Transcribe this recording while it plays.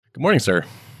Good morning, sir.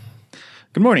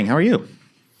 Good morning. How are you?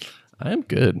 I am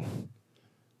good.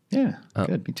 Yeah,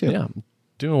 good. Me too. Yeah, I'm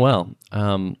doing well.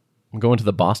 I'm going to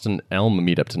the Boston Elm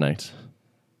meetup tonight.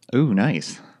 Ooh,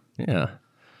 nice. Yeah.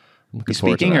 You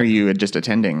speaking or are you just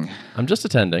attending? I'm just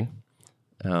attending.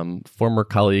 Former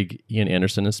colleague Ian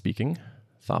Anderson is speaking,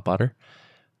 Thoughtbotter.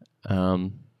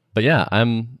 But yeah,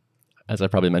 as I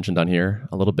probably mentioned on here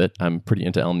a little bit, I'm pretty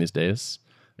into Elm these days.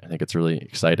 I think it's really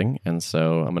exciting. And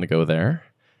so I'm going to go there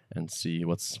and see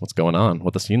what's going on,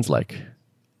 what the scene's like.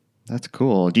 That's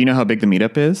cool. Do you know how big the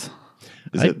meetup is?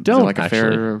 Is it like a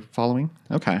fair following?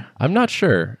 Okay. I'm not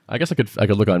sure. I guess I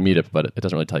could look on Meetup, but it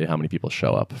doesn't really tell you how many people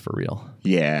show up for real.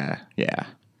 Yeah.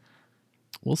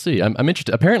 We'll see. I'm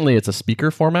interested. Apparently, it's a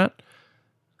speaker format.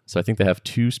 So I think they have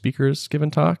 2 speakers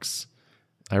giving talks.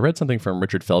 I read something from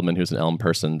Richard Feldman, who's an Elm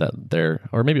person,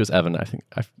 or maybe it was Evan. I think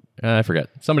I forget.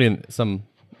 Some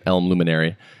Elm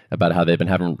luminary about how they've been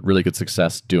having really good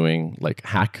success doing like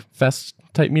hack fest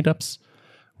type meetups,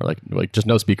 where like just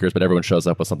no speakers, but everyone shows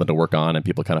up with something to work on, and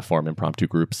people kind of form impromptu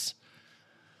groups.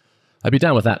 I'd be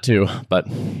down with that too, but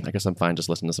I guess I'm fine just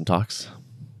listening to some talks.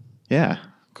 Yeah.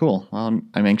 Cool. Well,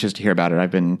 I'm anxious to hear about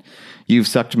it. You've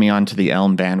sucked me onto the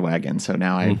Elm bandwagon, so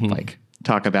now I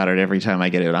talk about it every time I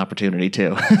get an opportunity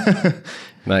too.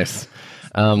 Nice.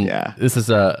 Yeah. This is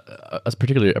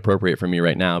particularly appropriate for me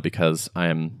right now because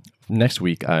next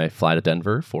week I fly to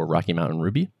Denver for Rocky Mountain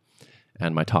Ruby,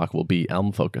 and my talk will be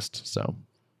Elm focused. So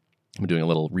I'm doing a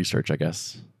little research, I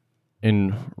guess.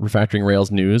 In Refactoring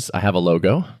Rails news, I have a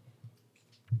logo.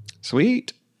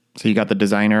 Sweet. So you got the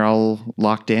designer all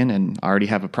locked in and already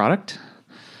have a product?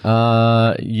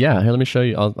 Yeah. Here, let me show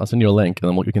you. I'll send you a link, and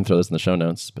then we can throw this in the show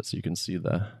notes, but so you can see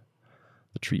the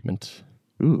treatment.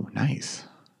 Ooh, nice.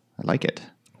 I like it.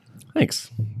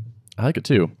 Thanks. I like it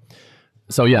too.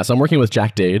 So I'm working with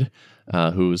Jack Dade,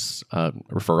 who's a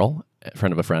referral, a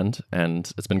friend of a friend, and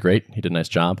it's been great. He did a nice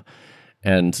job.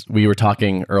 And we were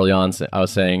talking early on. I was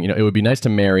saying, it would be nice to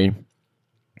marry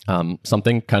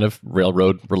something kind of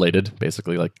railroad related,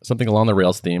 basically like something along the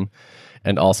Rails theme,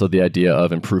 and also the idea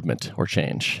of improvement or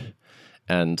change.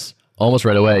 And almost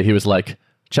right away, he was like,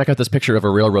 check out this picture of a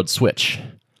railroad switch.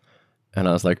 And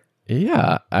I was like,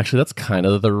 yeah, actually, that's kind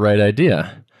of the right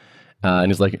idea.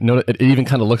 And he's like, no, it even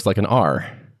kind of looks like an R,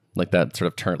 like that sort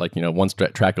of turn, like, one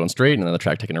track going straight and then the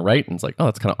track taking a right. And it's like, oh,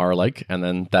 that's kind of R-like. And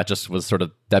then that just was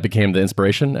that became the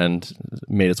inspiration and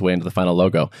made its way into the final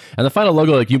logo. And the final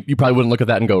logo, like you probably wouldn't look at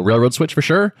that and go railroad switch for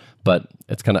sure, but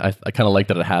it's kind of, I kind of like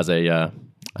that it has a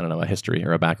history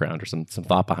or a background or some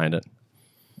thought behind it.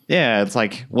 Yeah. It's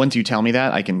like, once you tell me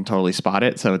that, I can totally spot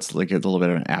it. So it's like a little bit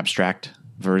of an abstract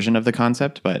version of the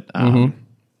concept, but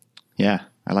yeah,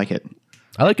 I like it.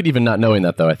 I like it even not knowing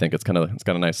that though. I think it's kind of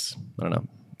nice. I don't know.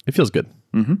 It feels good.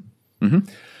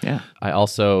 Yeah.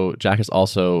 Jack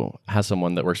also has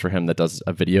someone that works for him that does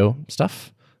a video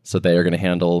stuff. So they are going to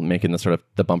handle making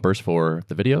the bumpers for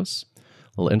the videos,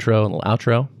 a little intro and a little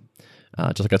outro.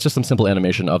 It's just some simple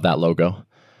animation of that logo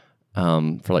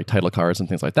for like title cards and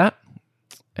things like that.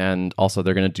 And also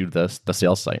they're going to do the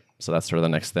sales site. So that's sort of the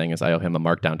next thing is I owe him a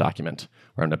markdown document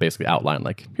where I'm going to basically outline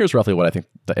like, here's roughly what I think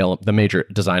the major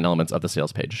design elements of the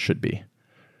sales page should be.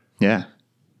 Yeah.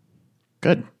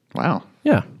 Good. Wow.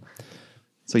 Yeah.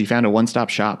 So you found a one-stop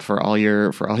shop for all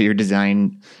your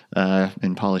design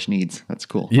and polish needs. That's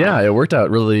cool. Yeah, it worked out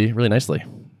really, really nicely.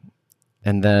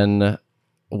 And then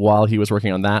while he was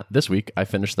working on that this week, I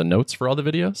finished the notes for all the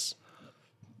videos.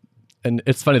 And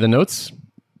it's funny, the notes,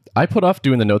 I put off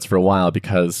doing the notes for a while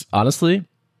because honestly,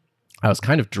 I was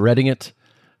kind of dreading it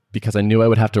because I knew I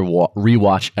would have to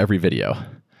rewatch every video.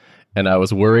 And I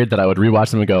was worried that I would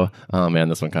rewatch them and go, oh man,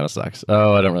 this one kind of sucks.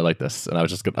 Oh, I don't really like this. And I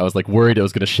was like worried it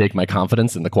was going to shake my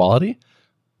confidence in the quality.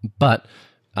 But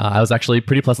I was actually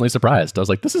pretty pleasantly surprised. I was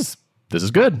like, this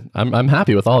is good. I'm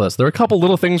happy with all this. There were a couple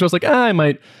little things where I was like, I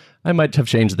might have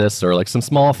changed this, or like some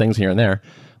small things here and there.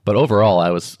 But overall,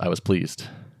 I was pleased.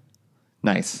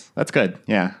 Nice. That's good.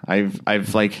 Yeah.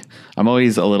 I'm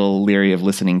always a little leery of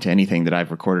listening to anything that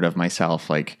I've recorded of myself.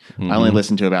 Like I only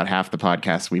listen to about half the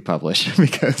podcasts we publish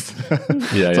because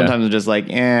sometimes I'm just like,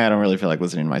 I don't really feel like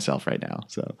listening to myself right now.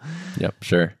 So, yep,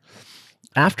 sure.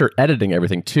 After editing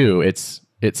everything too,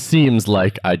 it seems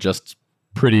like I just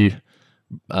pretty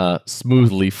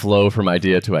smoothly flow from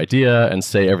idea to idea and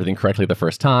say everything correctly the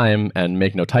first time and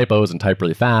make no typos and type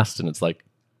really fast. And it's like,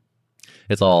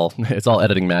 it's all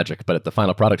editing magic, but the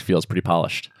final product feels pretty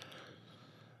polished.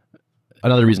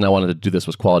 Another reason I wanted to do this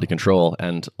was quality control,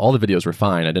 and all the videos were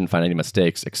fine. I didn't find any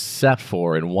mistakes, except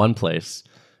for in one place,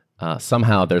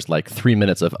 somehow there's like 3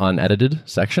 minutes of unedited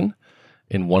section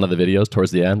in one of the videos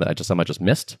towards the end that I somehow just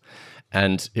missed.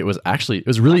 And it was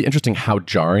really interesting how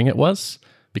jarring it was,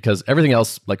 because everything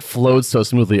else like flowed so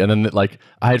smoothly. And then like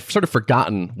I had sort of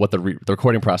forgotten what the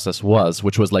recording process was,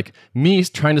 which was like me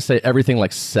trying to say everything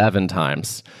like 7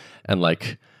 times. And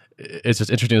like, it's just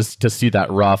interesting to see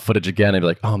that raw footage again and be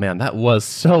like, oh man, that was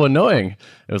so annoying.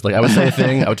 It was like, I would say a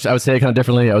thing, I would say it kind of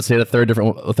differently. I would say it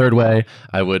a third way.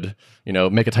 I would,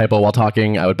 make a typo while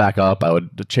talking. I would back up. I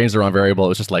would change the wrong variable. It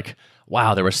was just like,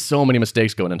 wow, there were so many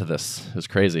mistakes going into this. It was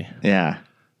crazy. Yeah.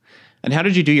 And how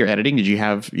did you do your editing? Did you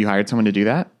hired someone to do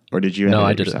that, or did you edit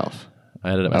I it did yourself?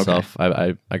 I edited it myself.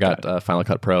 Okay. I got Final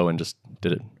Cut Pro and just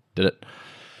did it.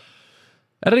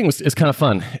 Editing is kind of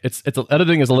fun.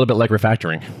 Editing is a little bit like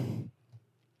refactoring.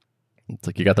 It's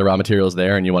like you got the raw materials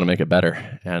there and you want to make it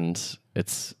better. And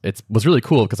it was really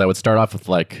cool because I would start off with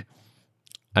like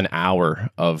an hour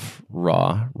of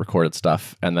raw recorded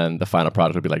stuff, and then the final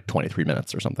product would be like 23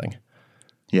 minutes or something.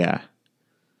 Yeah.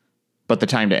 But the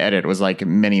time to edit was like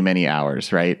many, many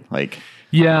hours, right? Like,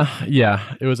 yeah.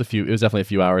 It was definitely a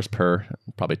few hours per,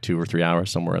 probably 2 or 3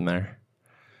 hours, somewhere in there.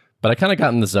 But I kind of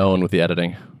got in the zone with the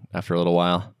editing after a little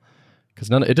while, because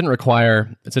it didn't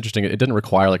require, it's interesting, it didn't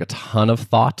require like a ton of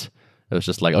thought. It was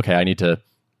just like, okay, I need to,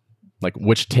 like,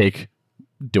 which take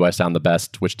do I sound the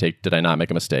best? Which take did I not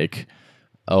make a mistake?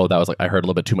 Oh, that was like, I heard a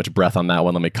little bit too much breath on that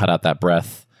one. Let me cut out that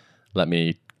breath. Let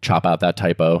me chop out that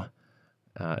typo.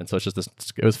 And so it's just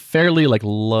it was fairly like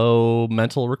low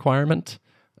mental requirement,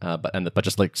 but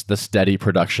just like the steady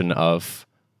production of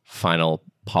final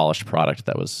polished product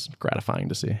that was gratifying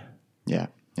to see. Yeah.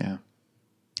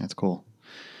 That's cool.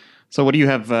 So what do you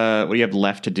have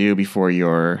left to do before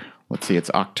your, let's see, it's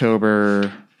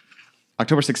October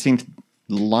 16th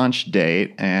launch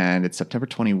date, and it's September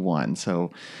 21.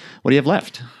 So what do you have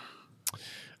left?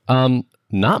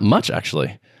 Not much,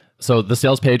 actually. So the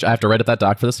sales page, I have to write up that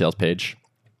doc for the sales page.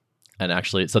 And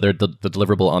actually, so the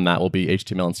deliverable on that will be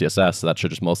HTML and CSS. So that should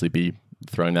just mostly be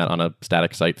throwing that on a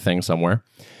static site thing somewhere.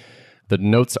 The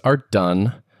notes are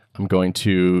done. I'm going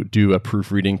to do a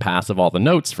proofreading pass of all the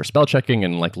notes for spell checking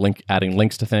and like adding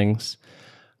links to things.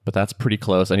 But that's pretty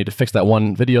close. I need to fix that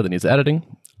one video that needs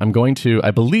editing.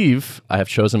 I believe I have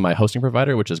chosen my hosting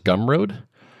provider, which is Gumroad,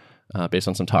 based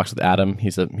on some talks with Adam.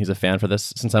 He's a fan for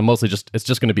this, since I'm mostly it's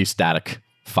just going to be static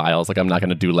files. Like I'm not going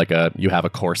to do like you have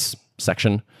a course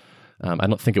section. I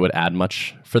don't think it would add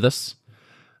much for this.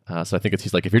 So I think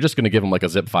he's like, if you're just going to give him like a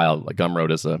zip file, like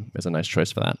Gumroad is a nice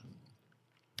choice for that.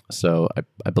 So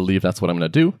I believe that's what I'm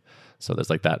going to do. So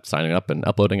there's like that signing up and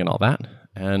uploading and all that.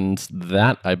 And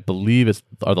that, I believe,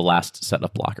 are the last set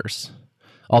of blockers.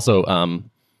 Also,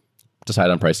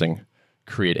 decide on pricing,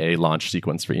 create a launch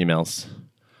sequence for emails,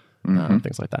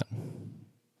 things like that.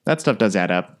 That stuff does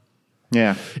add up.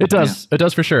 Yeah. It does. Yeah. It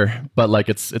does for sure. But like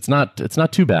it's not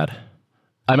too bad.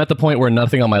 I'm at the point where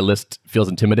nothing on my list feels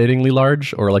intimidatingly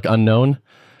large or like unknown.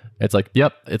 It's like,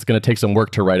 yep, it's going to take some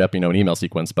work to write up, an email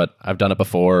sequence, but I've done it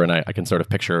before and I can sort of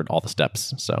picture all the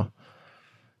steps. So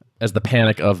as the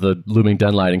panic of the looming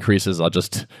deadline increases, I'll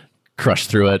just crush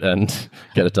through it and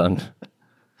get it done.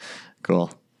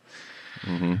 Cool.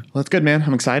 Mm-hmm. Well, that's good, man.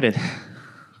 I'm excited.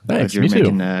 Thanks. You're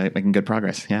making good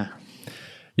progress. Yeah.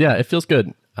 Yeah, it feels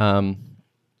good. I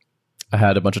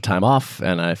had a bunch of time off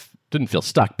and I didn't feel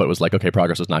stuck, but it was like, okay,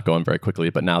 progress was not going very quickly,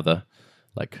 but now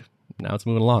now it's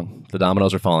moving along. The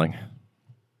dominoes are falling.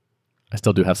 I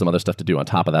still do have some other stuff to do on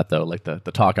top of that, though, like the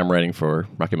talk I'm writing for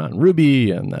Rocky Mountain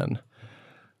Ruby, and then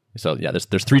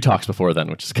there's 3 talks before then,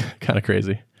 which is kind of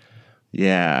crazy.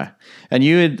 Yeah, and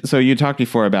you talked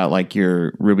before about like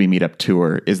your Ruby meetup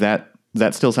tour. Is that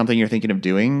still something you're thinking of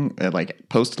doing, like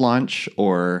post launch,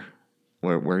 or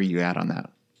where are you at on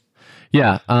that?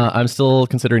 Yeah, I'm still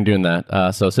considering doing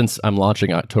that. So since I'm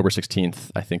launching October 16th,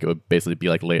 I think it would basically be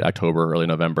like late October, early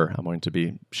November. I'm going to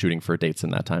be shooting for dates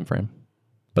in that time frame.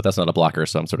 But that's not a blocker,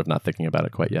 so I'm sort of not thinking about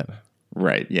it quite yet.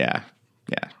 Right, yeah.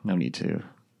 Yeah, no need to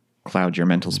cloud your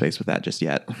mental space with that just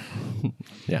yet.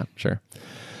 Yeah, sure.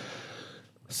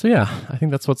 So yeah, I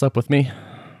think that's what's up with me.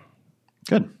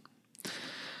 Good.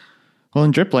 Well,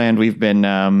 in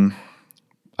Dripland,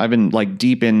 I've been like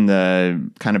deep in the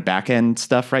kind of back end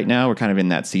stuff right now. We're kind of in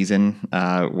that season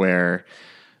where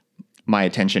my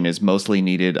attention is mostly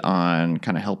needed on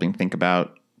kind of helping think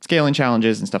about scaling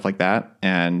challenges and stuff like that.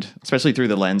 And especially through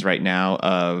the lens right now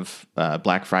of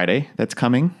Black Friday that's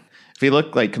coming. If you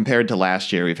look like compared to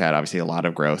last year, we've had obviously a lot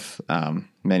of growth,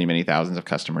 many, many thousands of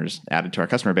customers added to our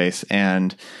customer base.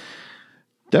 And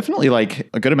definitely like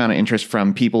a good amount of interest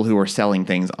from people who are selling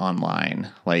things online,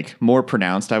 like more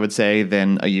pronounced, I would say,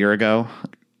 than a year ago.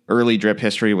 Early Drip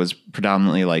history was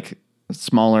predominantly like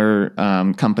smaller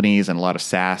companies and a lot of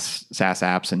SaaS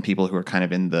apps and people who are kind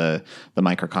of in the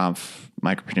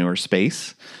micropreneur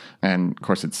space. And of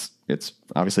course, it's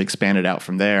obviously expanded out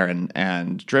from there.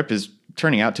 And Drip is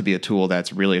turning out to be a tool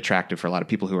that's really attractive for a lot of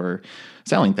people who are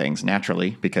selling things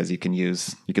naturally, because you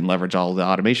can leverage all the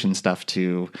automation stuff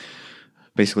to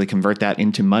basically convert that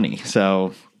into money.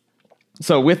 So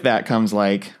with that comes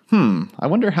like, I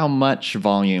wonder how much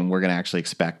volume we're going to actually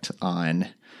expect on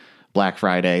Black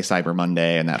Friday, Cyber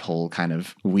Monday, and that whole kind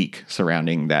of week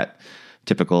surrounding that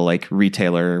typical like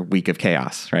retailer week of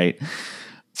chaos, right?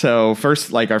 So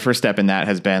our first step in that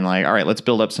has been like, all right, let's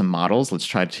build up some models. Let's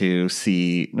try to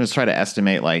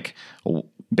estimate, like,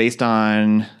 based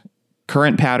on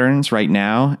current patterns right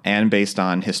now and based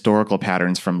on historical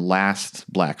patterns from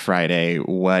last Black Friday,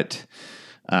 what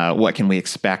can we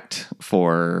expect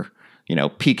for,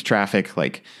 peak traffic,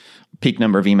 like peak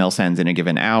number of email sends in a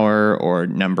given hour, or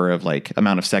number of like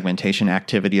amount of segmentation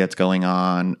activity that's going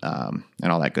on,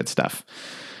 and all that good stuff.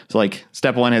 So like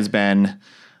step one has been,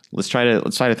 let's try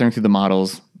to think through the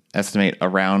models, estimate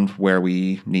around where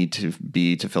we need to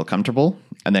be to feel comfortable,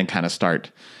 and then kind of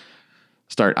start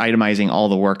itemizing all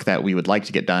the work that we would like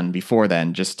to get done before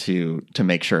then, just to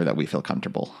make sure that we feel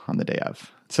comfortable on the day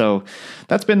of. So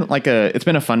that's been it's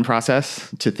been a fun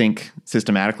process to think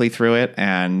systematically through it.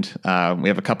 And we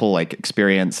have a couple like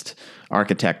experienced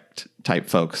architect type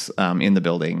folks in the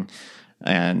building,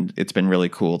 and it's been really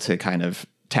cool to kind of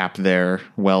tap their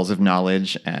wells of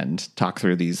knowledge and talk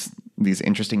through these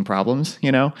interesting problems.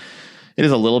 It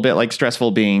is a little bit like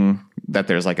stressful being that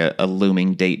there's like a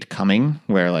looming date coming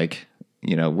where like,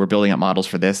 we're building up models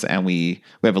for this, and we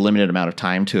have a limited amount of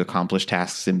time to accomplish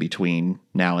tasks in between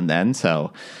now and then.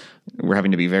 So we're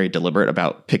having to be very deliberate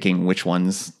about picking which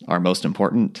ones are most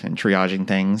important and triaging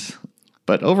things.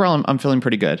 But overall, I'm feeling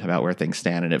pretty good about where things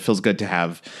stand, and it feels good to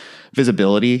have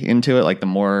visibility into it.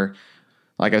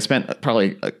 Like I spent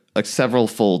probably several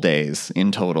full days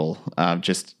in total,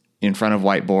 just in front of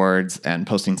whiteboards and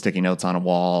posting sticky notes on a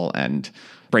wall and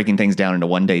breaking things down into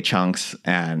 1-day chunks.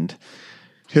 And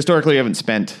historically, we haven't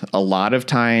spent a lot of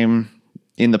time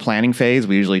in the planning phase.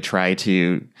 We usually try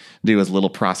to do as little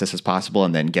process as possible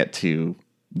and then get to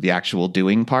the actual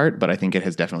doing part. But I think it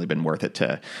has definitely been worth it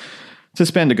to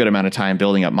spend a good amount of time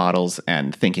building up models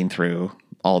and thinking through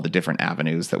all the different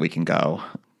avenues that we can go.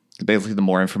 Basically, the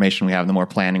more information we have, the more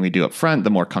planning we do up front, the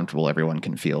more comfortable everyone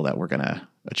can feel that we're going to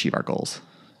achieve our goals.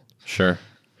 Sure.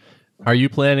 Are you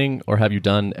planning, or have you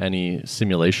done any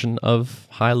simulation of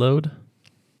high load?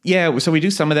 Yeah, so we do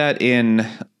some of that in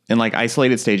like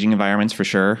isolated staging environments for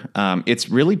sure. It's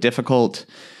really difficult.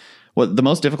 The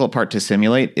most difficult part to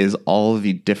simulate is all of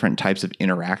the different types of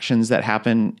interactions that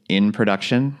happen in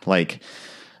production, like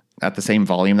at the same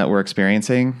volume that we're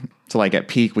experiencing. So like at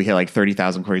peak, we hit like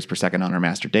 30,000 queries per second on our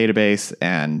master database.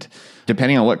 And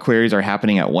depending on what queries are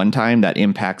happening at one time, that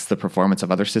impacts the performance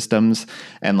of other systems.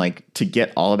 And like to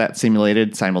get all of that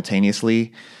simulated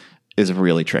simultaneously is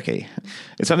really tricky.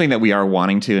 It's something that we are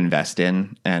wanting to invest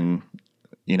in. And,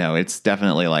 it's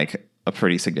definitely like a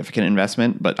pretty significant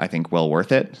investment, but I think well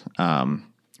worth it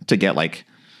to get like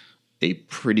a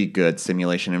pretty good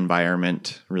simulation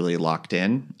environment really locked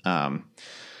in.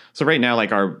 So right now,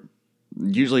 like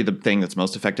usually the thing that's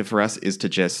most effective for us is to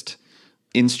just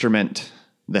instrument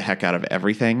the heck out of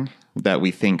everything that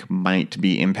we think might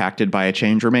be impacted by a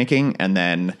change we're making, and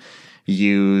then we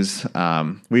use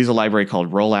a library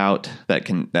called Rollout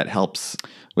that helps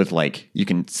with like, you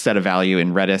can set a value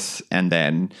in Redis and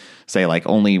then say like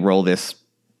only roll this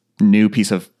new piece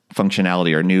of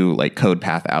functionality or new like code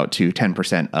path out to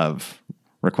 10% of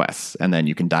requests, and then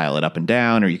you can dial it up and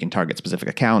down, or you can target specific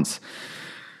accounts.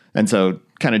 And so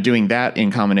kind of doing that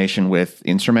in combination with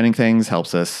instrumenting things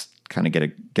helps us kind of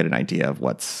get an idea of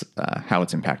how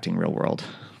it's impacting real world.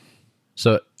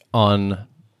 So on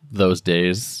those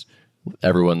days,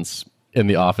 everyone's in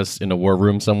the office in a war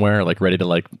room somewhere, like ready to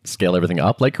like scale everything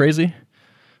up like crazy?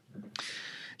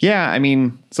 Yeah, I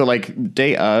mean, so like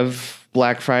day of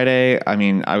Black Friday, I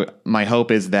mean, my hope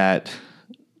is that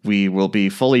we will be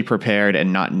fully prepared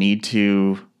and not need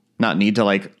to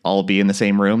like all be in the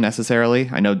same room necessarily.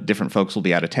 I know different folks will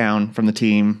be out of town from the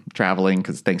team, traveling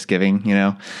because Thanksgiving,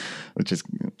 which is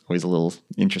always a little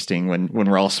interesting when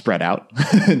we're all spread out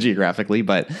geographically.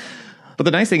 But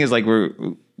the nice thing is like we're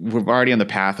already on the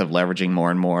path of leveraging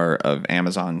more and more of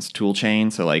Amazon's tool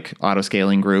chain. So like auto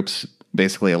scaling groups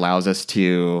basically allows us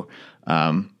to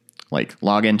like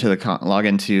log into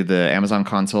the Amazon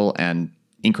console and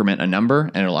increment a number,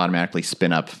 and it'll automatically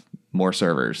spin up more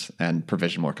servers and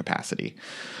provision more capacity.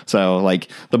 So like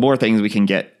the more things we can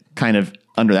get kind of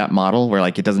under that model where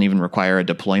like it doesn't even require a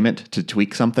deployment to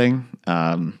tweak something,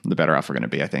 the better off we're going to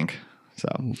be, I think. So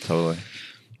Totally.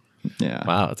 yeah.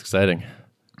 Wow, that's exciting.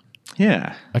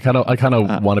 Yeah. I kind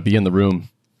of want to be in the room,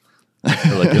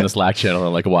 or like in the Slack channel,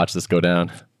 and like watch this go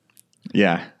down.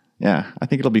 Yeah. Yeah. I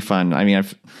think it'll be fun. I mean,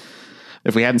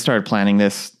 if we hadn't started planning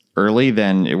this early,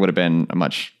 then it would have been a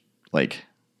much like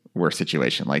worse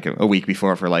situation. Like a week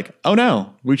before, if we're like, oh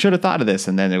no, we should have thought of this.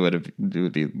 And then it would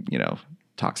be,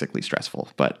 toxically stressful.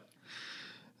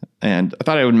 And I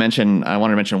thought I wanted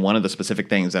to mention one of the specific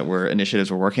things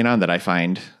initiatives we're working on that I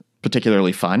find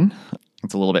particularly fun.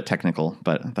 It's a little bit technical,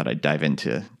 but I thought I'd dive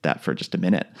into that for just a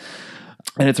minute.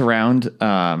 And it's around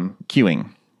queuing.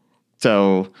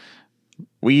 So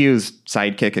we use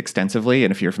Sidekick extensively,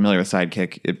 and if you're familiar with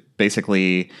Sidekick, it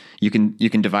basically you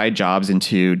can divide jobs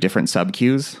into different sub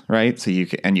queues, right? So you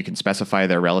can specify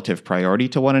their relative priority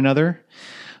to one another.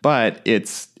 But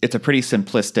it's a pretty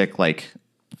simplistic, like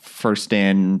first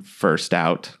in, first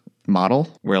out model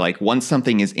where like once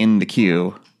something is in the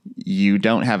queue, you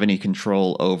don't have any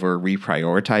control over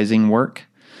reprioritizing work.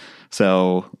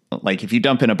 So like if you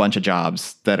dump in a bunch of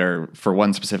jobs that are for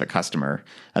one specific customer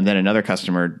and then another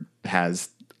customer has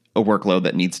a workload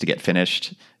that needs to get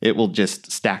finished, it will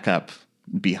just stack up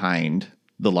behind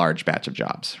the large batch of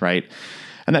jobs, right?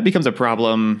 And that becomes a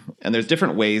problem. And there's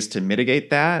different ways to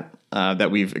mitigate that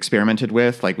that we've experimented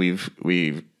with. Like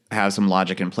we've have some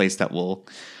logic in place that will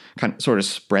kind of sort of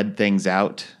spread things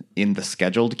out in the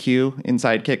scheduled queue in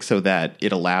Sidekick so that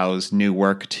it allows new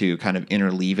work to kind of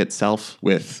interleave itself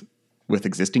with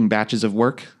existing batches of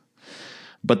work.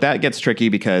 But that gets tricky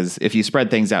because if you spread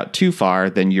things out too far,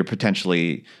 then you're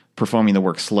potentially performing the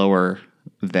work slower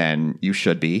than you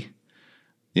should be.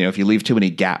 If you leave too many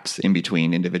gaps in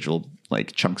between individual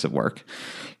like chunks of work.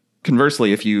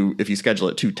 Conversely, if you schedule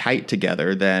it too tight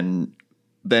together, then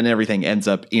everything ends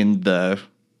up in the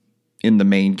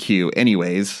main queue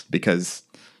anyways, because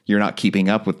you're not keeping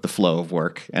up with the flow of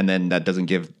work. And then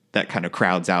that kind of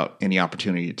crowds out any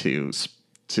opportunity to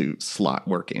slot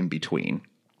work in between.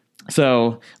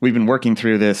 So we've been working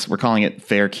through this, we're calling it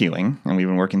fair queuing. And we've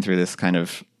been working through this kind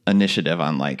of initiative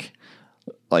on like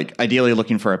ideally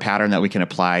looking for a pattern that we can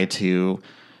apply to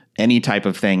any type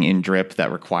of thing in Drip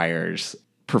that requires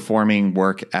performing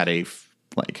work at a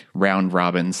like round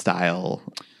robin style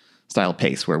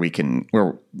pace where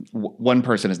one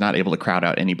person is not able to crowd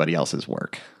out anybody else's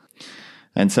work.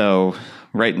 And so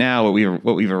right now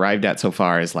what we've arrived at so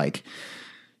far is like,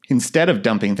 instead of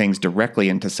dumping things directly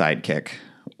into Sidekick,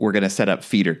 we're going to set up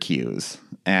feeder queues.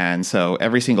 And so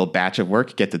every single batch of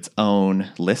work gets its own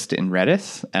list in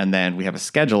Redis. And then we have a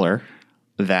scheduler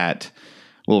that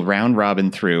will round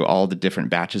robin through all the different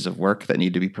batches of work that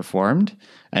need to be performed.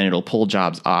 And it'll pull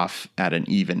jobs off at an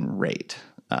even rate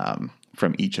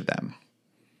from each of them.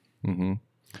 Mm-hmm.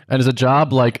 And is a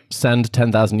job like send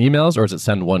 10,000 emails or is it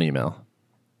send one email?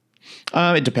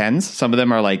 It depends. Some of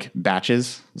them are like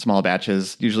batches, small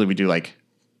batches. Usually we do like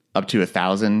up to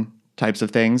 1,000 types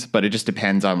of things, but it just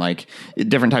depends on like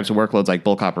different types of workloads. Like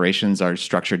bulk operations are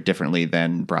structured differently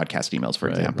than broadcast emails, for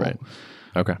example. Right.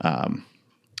 Okay.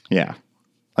 Yeah.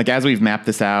 Like as we've mapped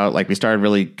this out, like we started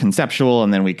really conceptual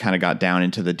and then we kind of got down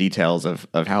into the details of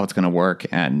how it's going to work.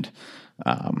 And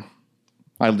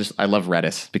I love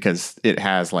Redis because it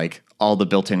has like all the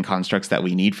built-in constructs that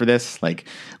we need for this. Like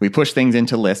we push things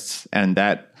into lists and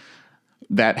that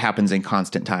happens in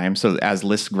constant time. So as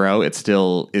lists grow, it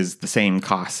still is the same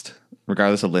cost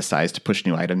regardless of list size to push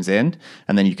new items in.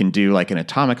 And then you can do like an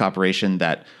atomic operation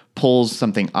that pulls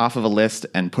something off of a list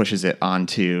and pushes it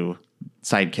onto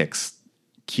Sidekick's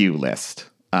queue list.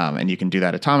 And you can do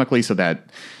that atomically so that,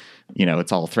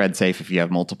 it's all thread safe. If you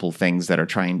have multiple things that are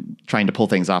trying to pull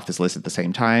things off this list at the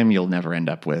same time, you'll never end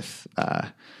up with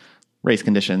race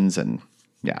conditions. And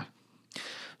yeah.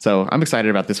 So I'm excited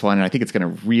about this one. And I think it's going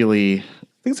to really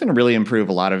improve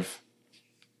a lot of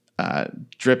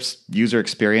Drip's user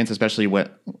experience, especially when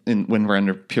we're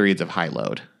under periods of high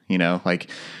load. Like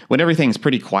when everything's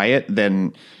pretty quiet,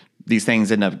 then these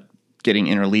things end up getting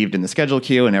interleaved in the schedule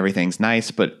queue and everything's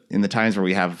nice. But in the times where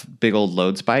we have big old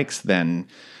load spikes, then,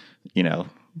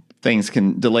 delays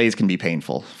can be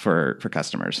painful for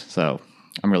customers. So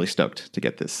I'm really stoked to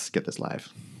get this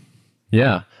live.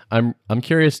 Yeah. I'm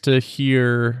curious to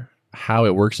hear how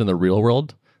it works in the real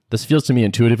world. This feels to me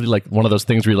intuitively like one of those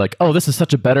things where you're like, oh, this is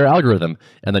such a better algorithm.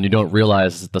 And then you don't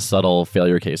realize the subtle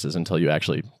failure cases until you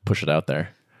actually push it out there.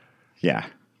 Yeah,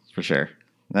 for sure.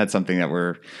 That's something that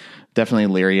we're definitely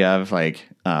leery of. Like,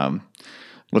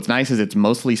 what's nice is it's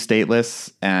mostly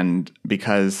stateless. And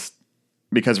because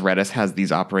Redis has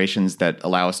these operations that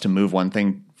allow us to move one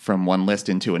thing from one list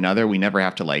into another, we never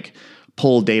have to like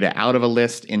pull data out of a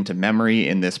list into memory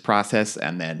in this process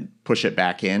and then push it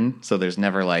back in. So there's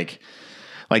never a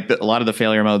lot of the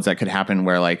failure modes that could happen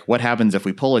where like, what happens if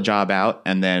we pull a job out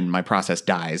and then my process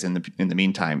dies in the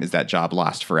meantime? Is that job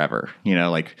lost forever?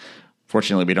 Like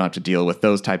fortunately we don't have to deal with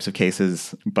those types of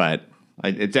cases, but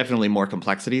it's definitely more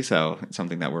complexity. So it's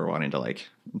something that we're wanting to like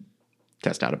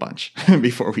test out a bunch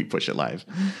before we push it live.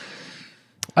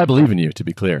 I believe in you, to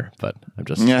be clear, but I'm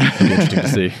just it'd be interesting to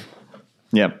see.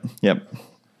 Yep.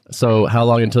 So how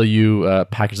long until you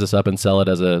package this up and sell it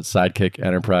as a Sidekick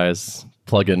Enterprise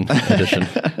plugin edition?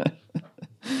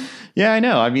 Yeah, I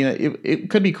know. I mean, it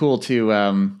could be cool to.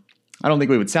 I don't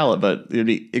think we would sell it, but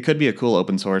it could be a cool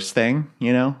open source thing.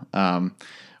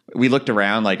 We looked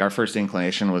around. Like our first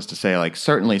inclination was to say, like,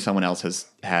 certainly someone else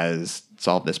has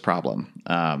solved this problem.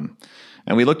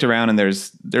 And we looked around, and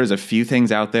there's a few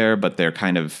things out there, but they're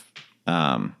kind of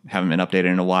haven't been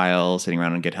updated in a while, sitting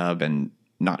around on GitHub, and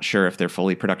not sure if they're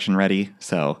fully production ready.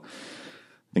 So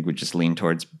I think we just lean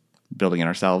towards building it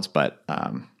ourselves. But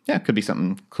it could be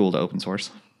something cool to open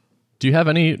source. Do you have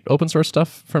any open source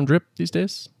stuff from Drip these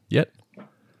days yet?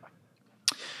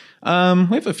 We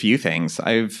have a few things.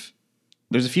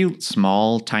 There's a few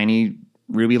small, tiny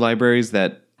Ruby libraries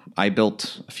that I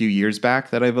built a few years back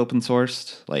that I've open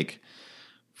sourced, like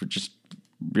for just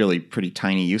really pretty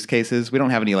tiny use cases. We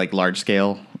don't have any like large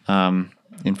scale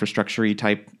infrastructure-y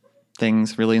type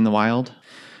things really in the wild.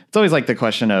 It's always like the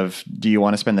question of, do you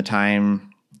want to spend the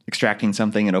time extracting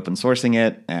something and open sourcing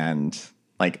it? And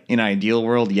like in an ideal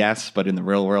world, yes, but in the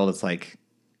real world, it's like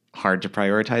hard to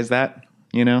prioritize that,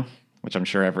 which I'm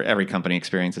sure every company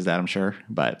experiences that, I'm sure.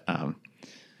 But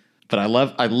I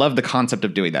love the concept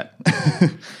of doing that.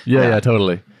 Yeah,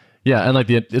 totally. Yeah, and like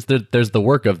there's the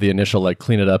work of the initial like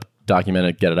clean it up, document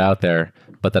it, get it out there,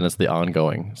 but then it's the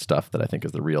ongoing stuff that I think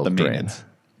is the real drain.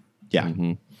 Yeah.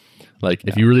 Mm-hmm. Like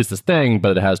if you release this thing,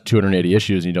 but it has 280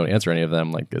 issues and you don't answer any of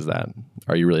them, like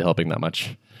are you really helping that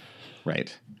much?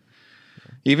 Right.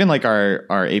 Even like our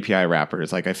API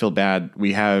wrappers, like I feel bad.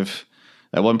 We have,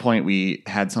 at one point we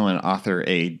had someone author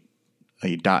a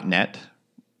 .NET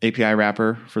API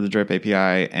wrapper for the Drip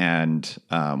API, and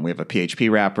we have a PHP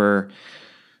wrapper.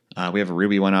 We have a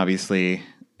Ruby one, obviously,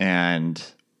 and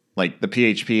like the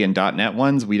PHP and .NET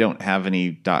ones, we don't have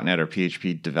any .NET or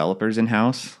PHP developers in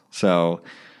house, so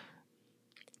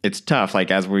it's tough.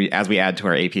 Like as we add to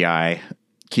our API,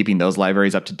 keeping those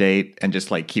libraries up to date and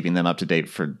just like keeping them up to date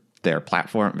for their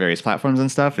various platforms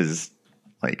and stuff is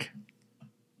like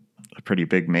a pretty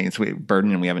big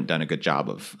burden, and we haven't done a good job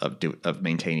of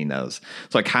maintaining those.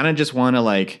 So I kind of just want to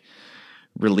like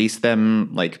release them,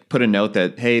 like put a note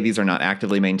that, hey, these are not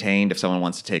actively maintained. If someone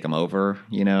wants to take them over,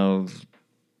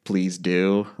 please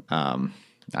do. I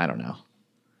don't know.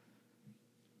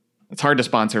 It's hard to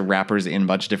sponsor wrappers in a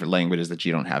bunch of different languages that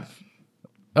you don't have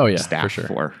staff for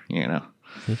sure.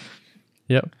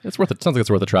 Yeah, it's worth it. Sounds like it's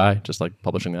worth a try, just like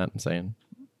publishing that and seeing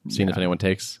if anyone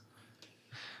takes.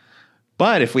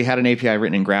 But if we had an API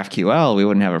written in GraphQL, we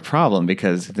wouldn't have a problem,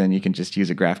 because then you can just use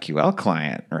a GraphQL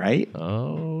client, right?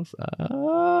 Oh,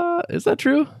 is that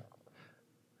true?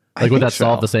 Like, would that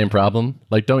solve the same problem?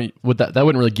 Like, that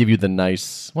wouldn't really give you the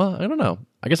nice? Well, I don't know.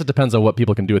 I guess it depends on what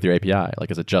people can do with your API. Like,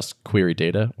 is it just query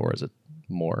data, or is it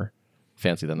more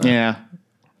fancy than that? Yeah,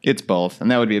 it's both,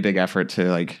 and that would be a big effort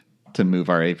to move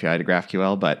our API to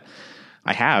GraphQL. But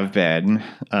I have been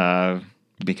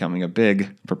becoming a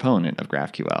big proponent of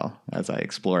GraphQL as I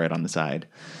explore it on the side.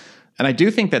 And I do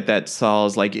think that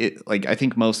solves I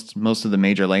think most of the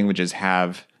major languages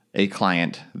have a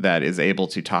client that is able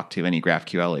to talk to any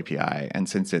GraphQL API. And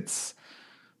since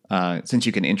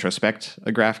you can introspect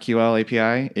a GraphQL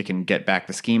API, it can get back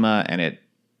the schema, and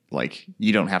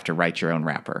you don't have to write your own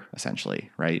wrapper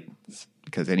essentially, right?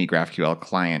 Because any GraphQL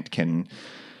client can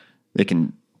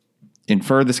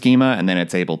infer the schema, and then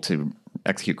it's able to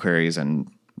execute queries and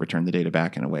return the data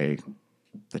back in a way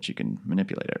that you can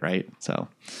manipulate it, right? So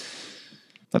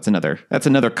that's another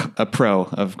pro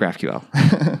of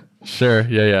GraphQL. Sure.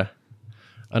 Yeah.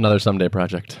 Another someday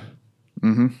project.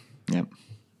 Mm-hmm. Yep.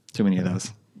 Too many of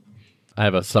those. I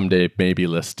have a someday maybe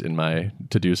list in my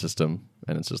to-do system,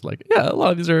 and it's just like, a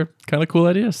lot of these are kind of cool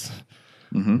ideas.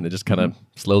 Mm-hmm. And they just kind of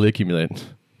slowly accumulate.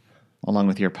 Along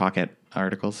with your Pocket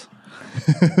articles.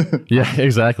 Yeah,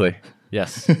 exactly.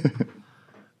 Yes.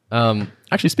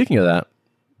 Actually, speaking of that,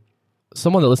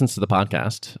 someone that listens to the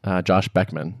podcast, Josh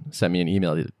Beckman, sent me an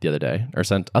email the other day, or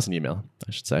sent us an email,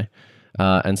 I should say,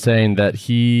 and saying that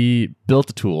he built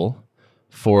a tool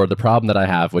for the problem that I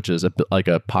have, which is like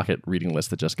a Pocket reading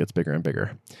list that just gets bigger and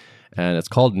bigger. And it's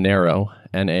called Narrow,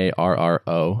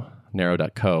 Narro,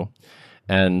 narrow.co.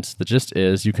 And the gist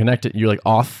is you connect it, you like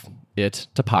auth it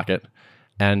to Pocket,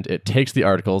 and it takes the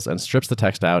articles and strips the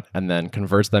text out and then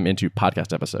converts them into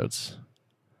podcast episodes.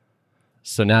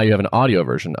 So now you have an audio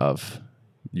version of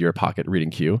your Pocket Reading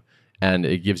Queue, and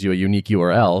it gives you a unique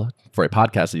URL for a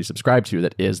podcast that you subscribe to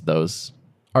that is those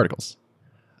articles.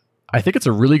 I think it's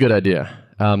a really good idea.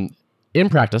 In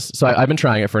practice, so I've been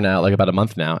trying it for now, like about a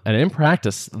month now, and in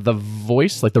practice, the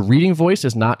voice, like the reading voice,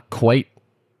 is not quite,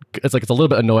 it's a little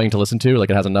bit annoying to listen to. Like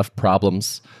it has enough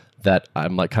problems that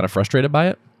I'm like kind of frustrated by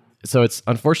it. So it's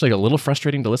unfortunately a little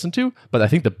frustrating to listen to, but I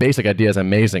think the basic idea is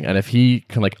amazing. And if he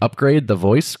can like upgrade the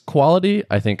voice quality,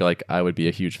 I think like I would be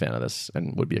a huge fan of this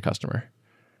and would be a customer.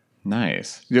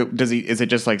 Nice. Is it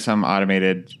just like some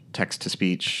automated text to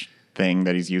speech thing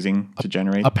that he's using to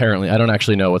generate? Apparently, I don't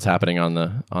actually know what's happening on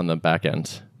the back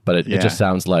end, but it just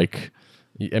sounds like,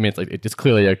 I mean, it's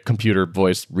clearly a computer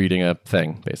voice reading a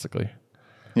thing, basically.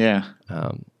 Yeah.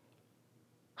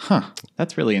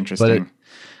 That's really interesting.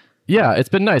 Yeah, it's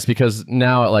been nice because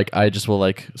now like I just will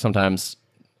like sometimes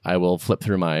I will flip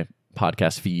through my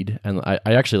podcast feed and I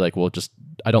actually like will just,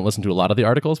 I don't listen to a lot of the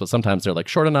articles, but sometimes they're like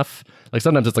short enough. Like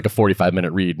sometimes it's like a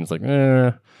 45-minute read and it's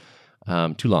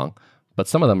like too long. But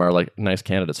some of them are like nice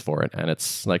candidates for it, and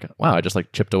it's like, wow, I just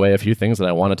like chipped away a few things that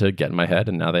I wanted to get in my head,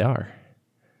 and now they are.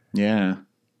 Yeah,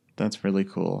 that's really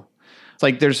cool. It's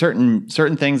like there's certain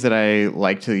things that I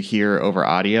like to hear over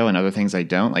audio, and other things I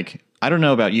don't. Like I don't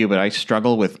know about you, but I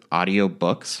struggle with audio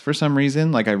books for some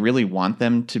reason. Like I really want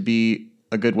them to be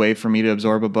a good way for me to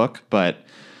absorb a book, but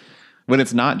when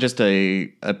it's not just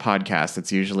a podcast,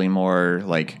 it's usually more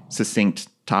like succinct,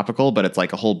 topical, but it's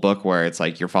like a whole book where it's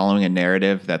like you're following a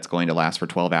narrative that's going to last for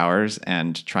 12 hours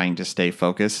and trying to stay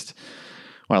focused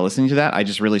while listening to that. I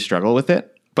just really struggle with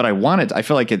it, but I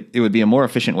feel like it would be a more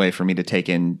efficient way for me to take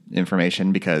in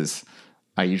information because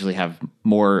I usually have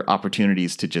more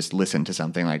opportunities to just listen to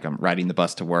something like I'm riding the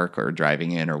bus to work or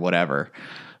driving in or whatever.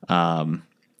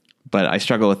 But I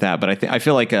struggle with that, but I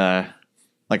feel like a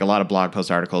lot of blog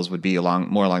post articles would be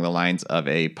more along the lines of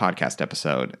a podcast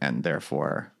episode, and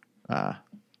therefore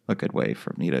a good way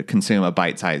for me to consume a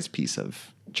bite-sized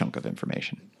chunk of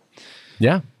information.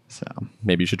 Yeah. So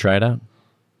maybe you should try it out.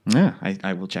 Yeah,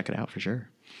 I will check it out for sure.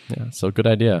 Yeah. So good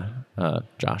idea,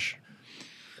 Josh.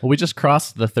 Well, we just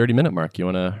crossed the 30-minute mark. You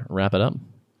want to wrap it up?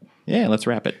 Yeah, let's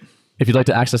wrap it. If you'd like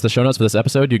to access the show notes for this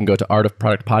episode, you can go to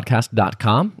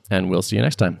artofproductpodcast.com, and we'll see you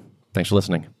next time. Thanks for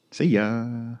listening. See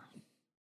ya.